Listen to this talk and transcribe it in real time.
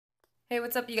Hey,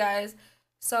 what's up, you guys?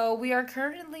 So we are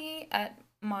currently at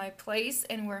my place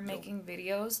and we're making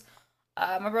videos.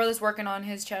 My brother's working on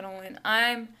his channel and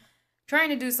I'm trying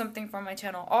to do something for my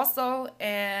channel also.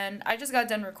 And I just got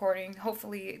done recording.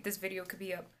 Hopefully this video could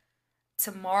be up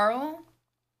tomorrow.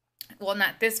 Well,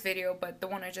 not this video, but the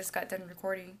one I just got done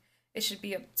recording. It should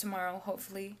be up tomorrow,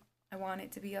 hopefully. I want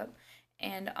it to be up.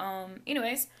 And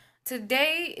anyways,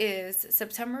 today is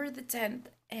September the 10th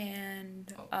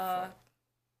and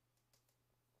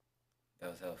that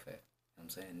was hell fat. I'm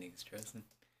saying niggas stressing.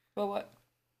 Well, what?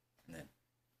 Then.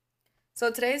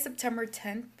 So today is September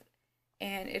 10th,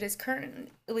 and it is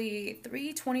currently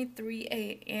 3:23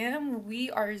 a.m.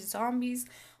 We are zombies.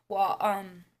 Well,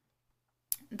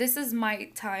 this is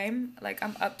my time. Like,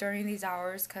 I'm up during these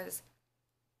hours because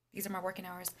these are my working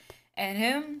hours.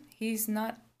 And he's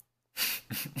not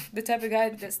the type of guy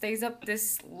that stays up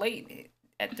this late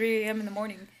at 3 a.m. in the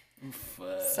morning.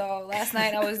 So last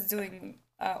night I was doing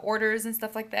orders and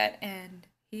stuff like that, and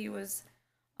he was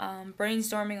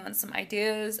brainstorming on some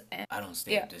ideas. And I don't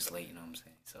stay up this late, you know what I'm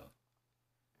saying? So,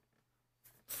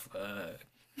 fuck.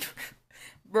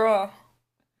 Bruh,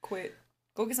 quit.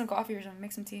 Go get some coffee or something.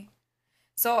 Make some tea.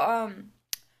 So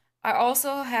I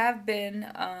also have been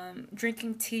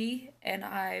drinking tea, and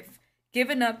I've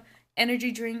given up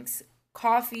energy drinks,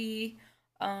 coffee,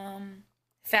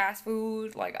 fast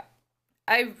food. Like,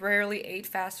 I rarely ate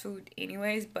fast food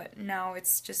anyways, but now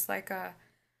it's just like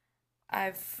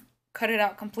I've cut it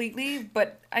out completely.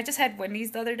 But I just had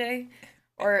Wendy's the other day,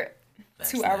 or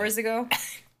 2 hours ago.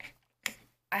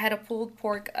 I had a pulled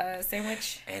pork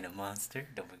sandwich. And a Monster.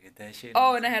 Don't forget that shit.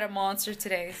 Oh, and I had a Monster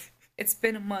today. It's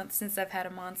been a month since I've had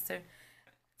a Monster.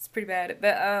 It's pretty bad.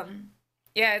 But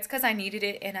yeah, it's because I needed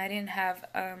it and I didn't have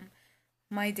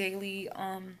my daily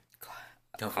Don't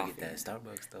coffee. forget that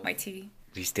Starbucks though. My tea.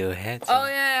 We still had some. Oh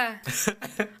yeah.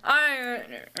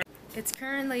 It's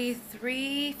currently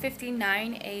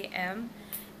 3:59 a.m.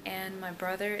 and my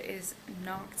brother is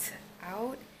knocked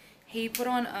out. He put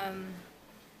on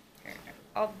here,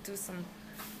 I'll do some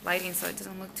lighting so it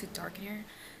doesn't look too dark in here.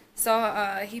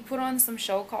 So he put on some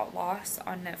show called Lost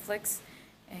on Netflix,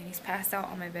 and he's passed out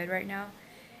on my bed right now.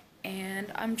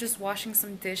 And I'm just washing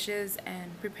some dishes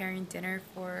and preparing dinner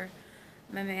for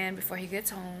my man before he gets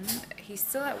home. He's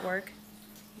still at work.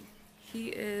 He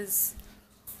is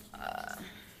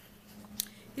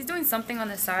he's doing something on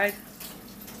the side.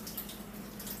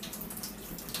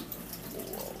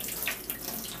 Whoa.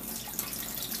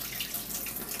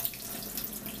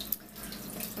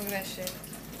 Look at that shit.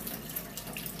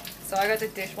 So I got the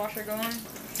dishwasher going.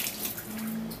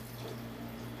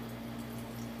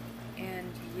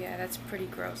 And yeah, that's pretty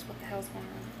gross. What the hell's going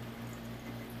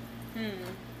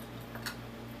on?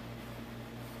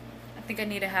 I think I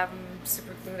need to have him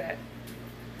super glue that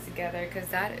together because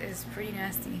that is pretty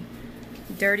nasty.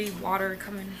 Dirty water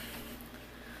coming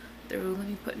through. Let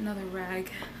me put another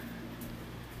rag.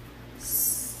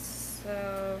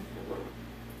 So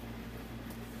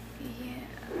yeah.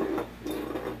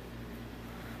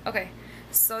 Okay,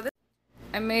 so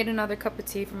I made another cup of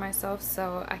tea for myself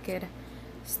so I could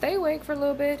stay awake for a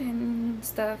little bit and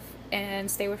stuff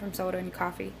and stay away from soda and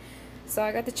coffee. So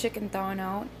I got the chicken thawing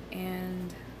out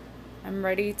and I'm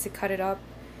ready to cut it up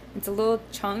into little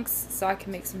chunks so I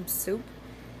can make some soup.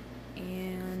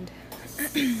 And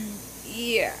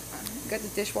yeah, got the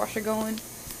dishwasher going.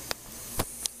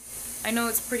 I know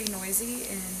it's pretty noisy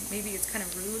and maybe it's kind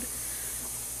of rude.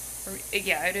 Or,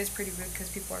 yeah, it is pretty rude because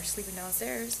people are sleeping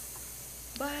downstairs.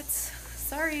 But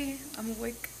sorry, I'm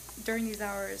awake during these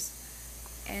hours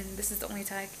and this is the only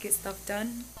time I can get stuff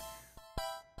done.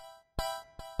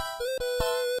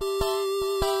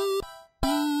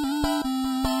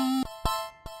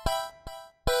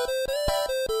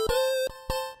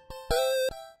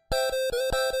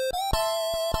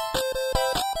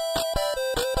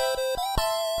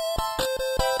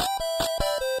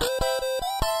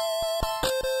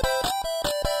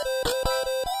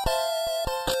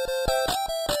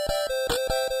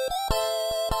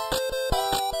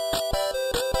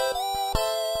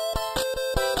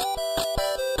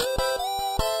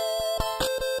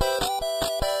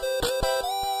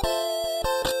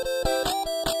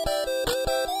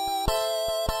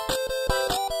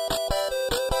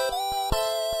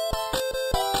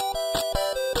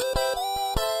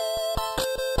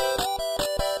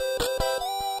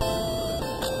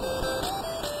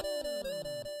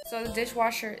 So the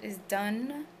dishwasher is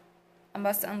done. I'm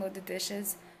about to unload the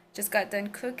dishes. Just got done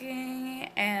cooking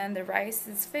and the rice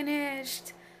is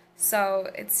finished. So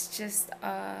it's just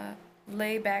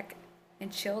lay back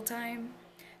and chill time.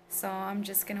 So I'm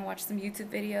just gonna watch some YouTube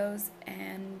videos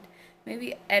and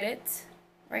maybe edit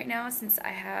right now since I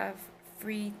have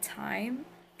free time.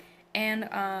 And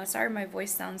sorry, my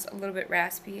voice sounds a little bit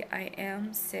raspy. I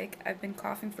am sick. I've been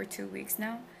coughing for 2 weeks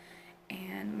now,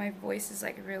 and my voice is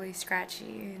like really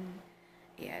scratchy, and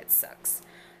yeah, it sucks.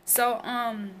 So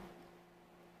I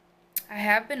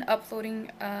have been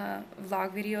uploading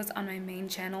vlog videos on my main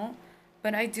channel,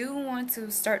 but I do want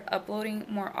to start uploading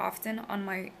more often on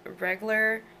my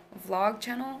regular vlog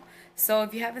channel. So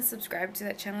if you haven't subscribed to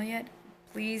that channel yet,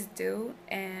 please do,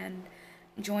 and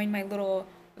join my little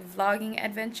vlogging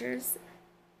adventures.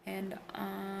 And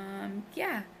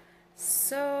yeah,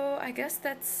 so I guess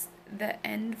that's the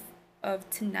end of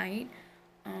tonight.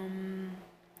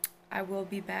 I will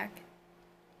be back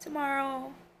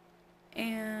tomorrow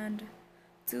and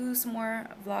do some more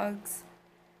vlogs,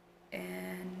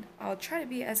 and I'll try to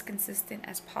be as consistent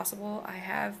as possible. I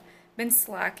have been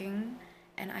slacking,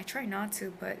 and I try not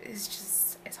to, but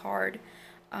it's hard.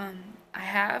 I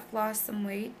have lost some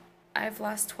weight. I've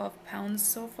lost 12 pounds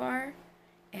so far,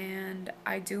 and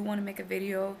I do want to make a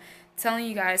video telling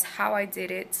you guys how I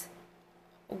did it,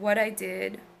 what I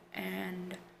did,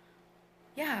 and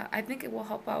yeah, I think it will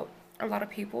help out a lot of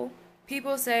people.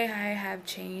 People say I have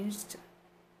changed,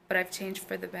 but I've changed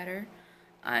for the better.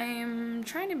 I'm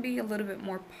trying to be a little bit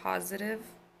more positive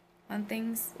on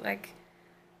things. Like,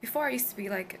 before I used to be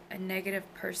like a negative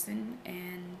person,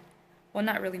 and well,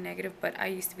 not really negative, but I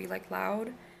used to be like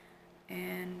loud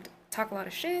and talk a lot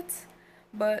of shit.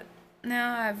 But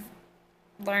now I've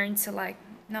learned to like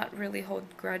not really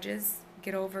hold grudges,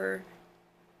 get over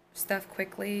stuff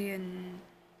quickly, and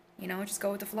just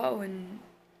go with the flow and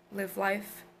live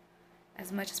life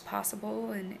as much as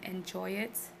possible and enjoy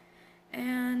it.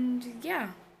 And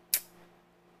yeah,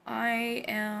 I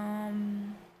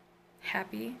am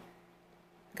happy.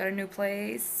 Got a new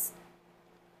place.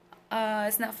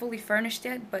 It's not fully furnished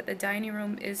yet, but the dining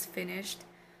room is finished.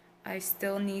 I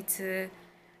still need to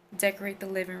decorate the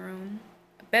living room.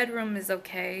 Bedroom is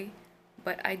okay,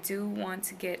 but I do want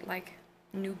to get like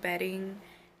new bedding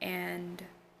and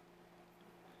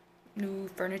new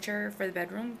furniture for the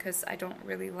bedroom, because I don't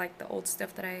really like the old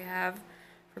stuff that I have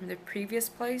from the previous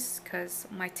place, because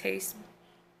my taste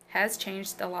has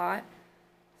changed a lot.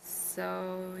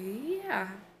 So yeah,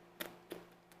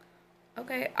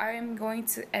 okay, I'm going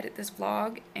to edit this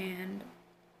vlog, and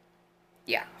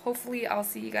yeah, hopefully I'll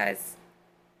see you guys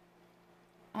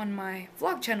on my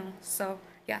vlog channel. So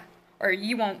yeah, or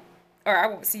you won't, or I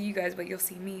won't see you guys, but you'll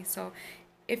see me. So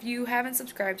if you haven't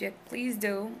subscribed yet, please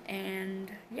do.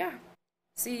 And yeah,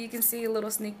 see, you can see a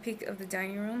little sneak peek of the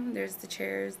dining room. There's the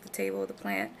chairs, the table, the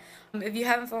plant. If you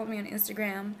haven't followed me on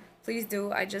Instagram, please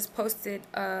do. I just posted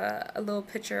a little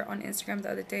picture on Instagram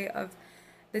the other day of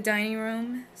the dining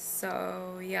room.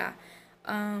 So yeah,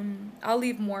 I'll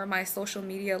leave more of my social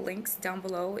media links down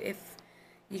below if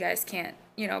you guys can't,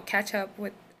 catch up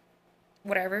with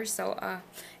whatever. So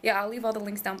yeah, I'll leave all the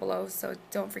links down below, so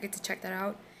don't forget to check that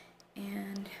out.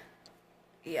 And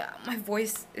yeah, my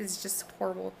voice is just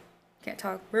horrible. Can't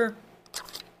talk. Brr.